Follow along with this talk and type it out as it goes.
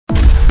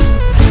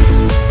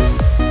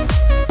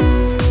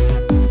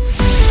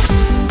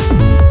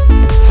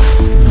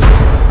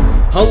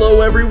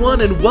Hello everyone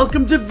and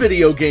welcome to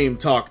Video Game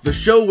Talk, the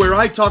show where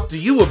I talk to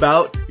you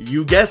about,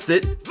 you guessed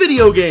it,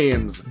 video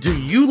games.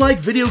 Do you like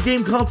video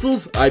game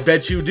consoles? I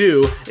bet you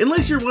do,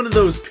 unless you're one of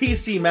those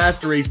PC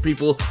Master Race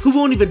people who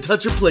won't even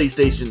touch a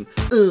PlayStation.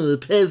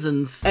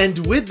 Peasants.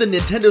 And with the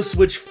Nintendo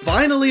Switch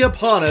finally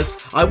upon us,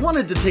 I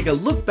wanted to take a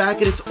look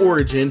back at its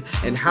origin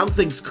and how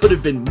things could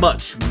have been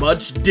much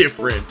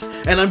different.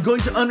 And I'm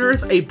going to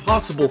unearth a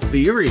possible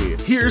theory.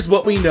 Here's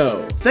what we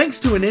know. Thanks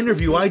to an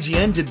interview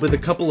IGN did with a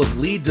couple of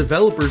lead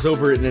developers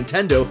over at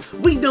Nintendo,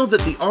 we know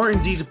that the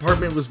R&D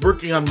department was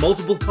working on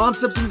multiple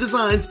concepts and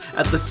designs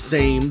at the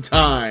same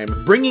time,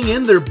 bringing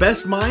in their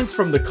best minds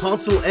from the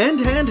console and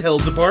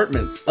handheld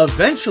departments.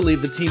 Eventually,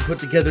 the team put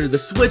together the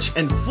Switch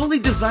and fully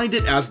designed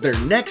it as their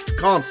next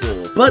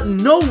console. But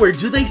nowhere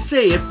do they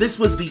say if this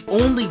was the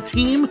only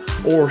team,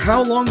 or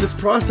how long this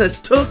process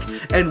took,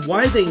 and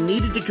why they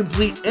needed to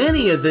complete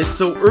any of this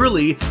so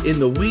early in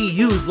the Wii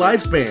U's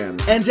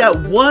lifespan. And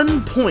at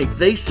one point,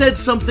 they said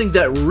something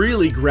that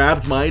really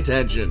grabbed my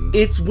attention.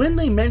 It's when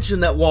they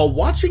mentioned that while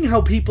watching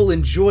how people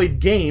enjoyed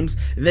games,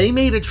 they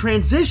made a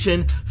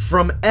transition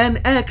from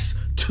NX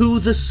to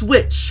the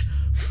Switch.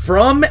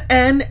 From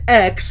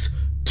NX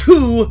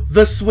to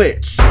the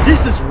Switch.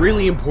 This is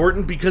really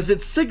important because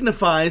it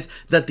signifies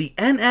that the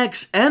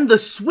NX and the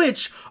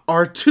Switch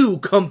are two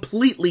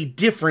completely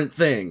different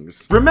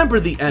things. Remember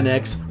the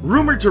NX,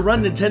 rumored to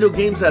run Nintendo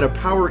games at a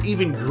power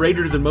even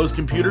greater than most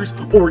computers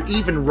or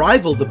even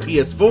rival the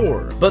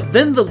PS4. But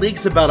then the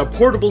leaks about a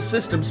portable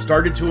system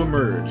started to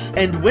emerge.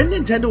 And when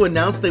Nintendo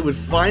announced they would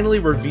finally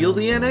reveal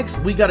the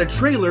NX, we got a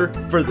trailer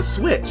for the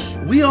Switch.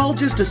 We all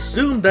just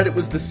assumed that it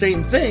was the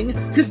same thing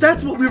because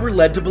that's what we were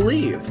led to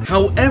believe.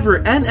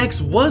 However,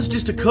 NX was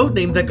just a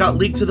codename that got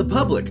leaked to the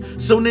public,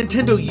 so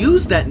Nintendo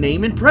used that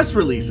name in press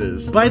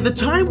releases. By the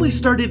time we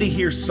started to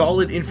hear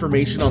solid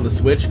information on the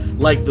Switch,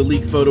 like the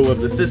leaked photo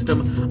of the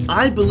system,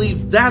 I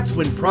believe that's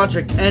when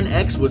Project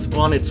NX was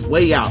on its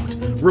way out,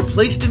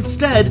 replaced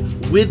instead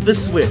with the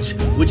Switch,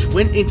 which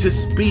went into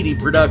speedy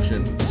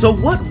production. So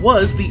what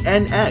was the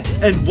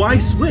NX and why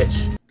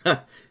Switch?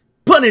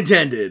 Pun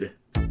intended!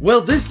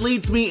 Well, this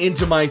leads me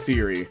into my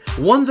theory,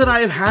 one that I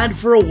have had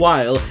for a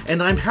while,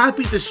 and I'm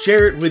happy to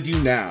share it with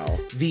you now.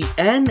 The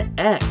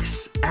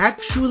NX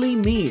actually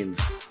means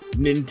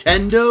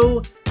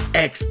Nintendo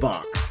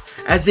Xbox,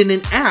 as in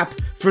an app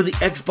for the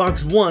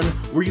Xbox One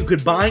where you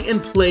could buy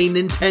and play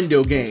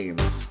Nintendo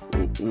games.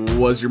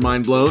 Was your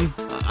mind blown?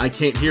 I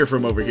can't hear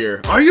from over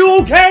here. Are you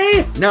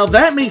okay? Now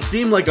that may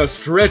seem like a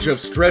stretch of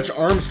Stretch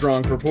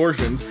Armstrong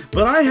proportions,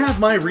 but I have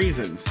my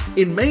reasons.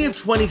 In May of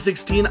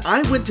 2016,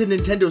 I went to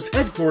Nintendo's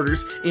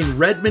headquarters in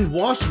Redmond,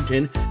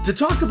 Washington to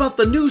talk about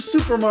the new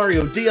Super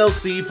Mario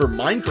DLC for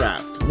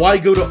Minecraft. Why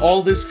go to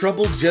all this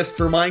trouble just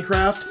for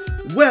Minecraft?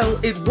 Well,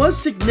 it was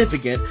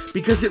significant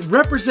because it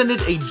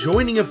represented a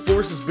joining of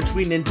forces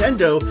between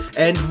Nintendo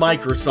and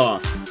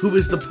Microsoft, who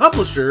is the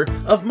publisher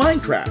of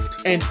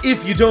Minecraft. And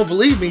if you don't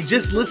believe me,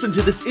 just listen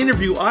to this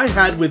interview I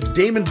had with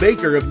Damon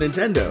Baker of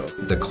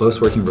Nintendo. The close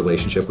working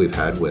relationship we've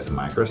had with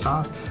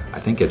Microsoft, I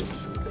think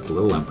it's a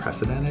little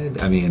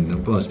unprecedented. I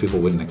mean, most people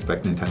wouldn't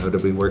expect Nintendo to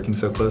be working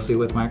so closely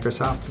with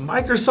Microsoft.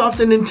 Microsoft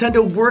and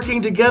Nintendo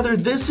working together?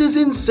 This is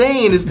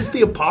insane. Is this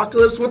the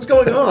apocalypse? What's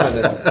going on?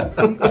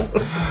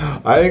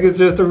 I think it's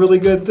just a really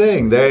good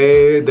thing.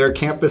 Their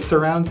campus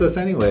surrounds us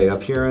anyway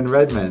up here in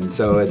Redmond,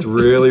 so it's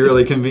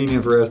really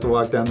convenient for us to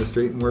walk down the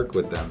street and work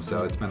with them,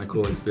 so it's been a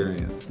cool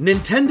experience.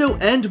 Nintendo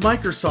and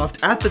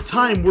Microsoft at the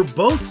time were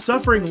both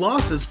suffering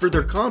losses for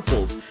their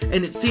consoles,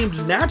 and it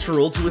seemed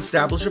natural to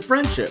establish a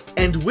friendship.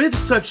 And with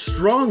such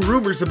strong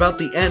rumors about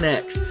the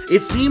NX,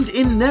 it seemed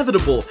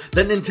inevitable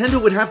that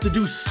Nintendo would have to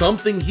do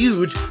something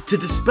huge to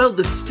dispel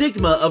the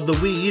stigma of the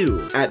Wii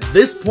U. At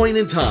this point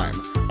in time,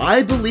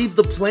 I believe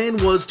the plan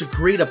was to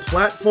create a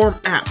platform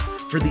app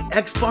for the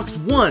Xbox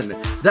One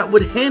that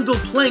would handle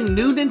playing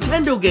new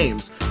Nintendo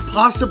games,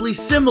 possibly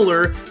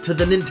similar to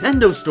the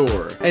Nintendo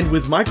Store. And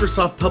with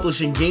Microsoft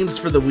publishing games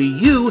for the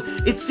Wii U,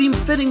 it seemed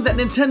fitting that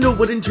Nintendo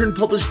would in turn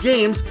publish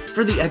games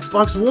for the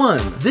Xbox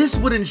One. This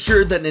would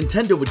ensure that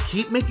Nintendo would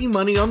keep making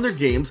money on their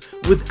games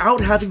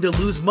without having to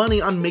lose money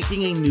on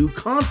making a new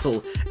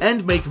console,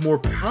 and make more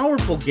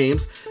powerful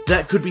games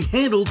that could be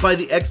handled by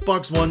the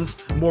Xbox One's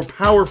more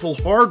powerful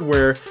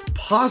hardware,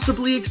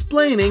 possibly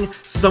explaining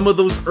some of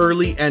those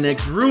early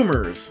NX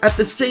rumors. At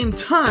the same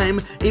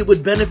time, it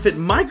would benefit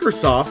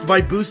Microsoft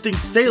by boosting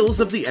sales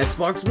of the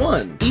Xbox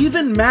One.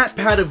 Even Matt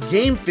Pat of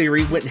Game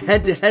Theory went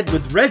head-to-head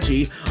with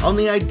Reggie on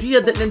the idea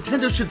that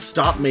Nintendo should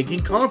stop making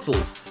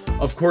consoles.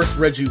 Of course,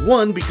 Reggie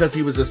won because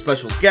he was a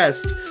special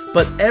guest,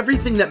 but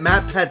everything that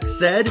Matt Pat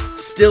said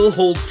still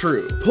holds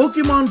true.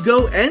 Pokemon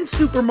Go and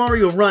Super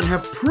Mario Run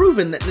have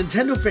proven that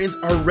Nintendo fans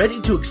are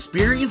ready to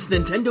experience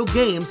Nintendo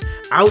games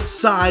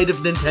outside of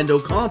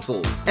Nintendo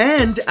consoles.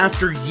 And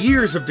after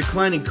years of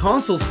declining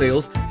console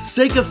sales,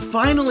 Sega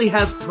finally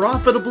has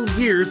profitable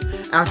years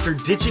after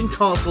ditching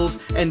consoles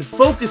and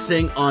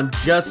focusing on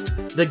just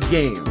the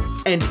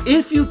games. And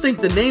if you think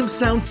the name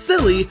sounds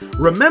silly,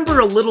 remember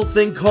a little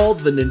thing called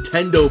the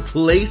Nintendo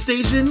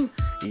PlayStation?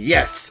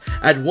 Yes,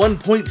 at one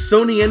point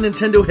Sony and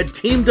Nintendo had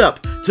teamed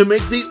up to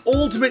make the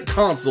ultimate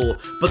console,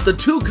 but the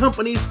two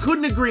companies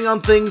couldn't agree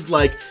on things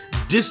like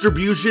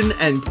distribution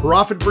and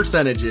profit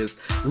percentages,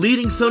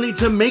 leading Sony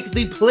to make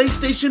the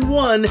PlayStation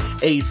 1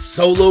 a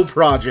solo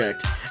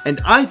project. And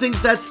I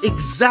think that's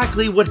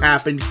exactly what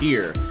happened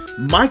here.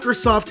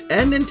 Microsoft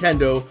and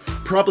Nintendo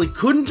probably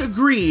couldn't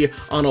agree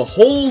on a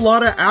whole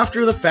lot of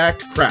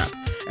after-the-fact crap.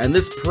 And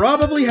this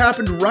probably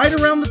happened right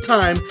around the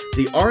time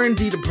the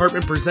R&D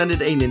department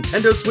presented a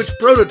Nintendo Switch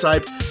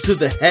prototype to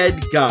the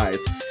head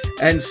guys.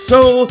 And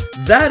so,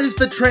 that is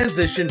the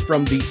transition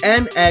from the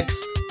NX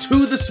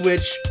to the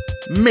Switch,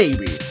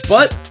 maybe.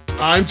 But,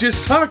 I'm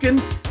just talking,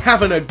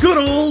 having a good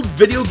old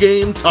video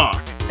game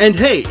talk. And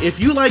hey, if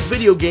you like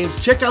video games,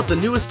 check out the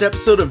newest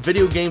episode of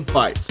Video Game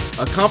Fights,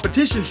 a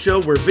competition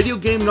show where video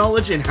game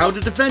knowledge and how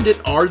to defend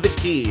it are the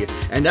key.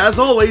 And as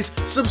always,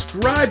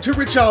 subscribe to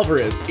Rich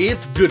Alvarez,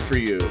 it's good for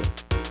you.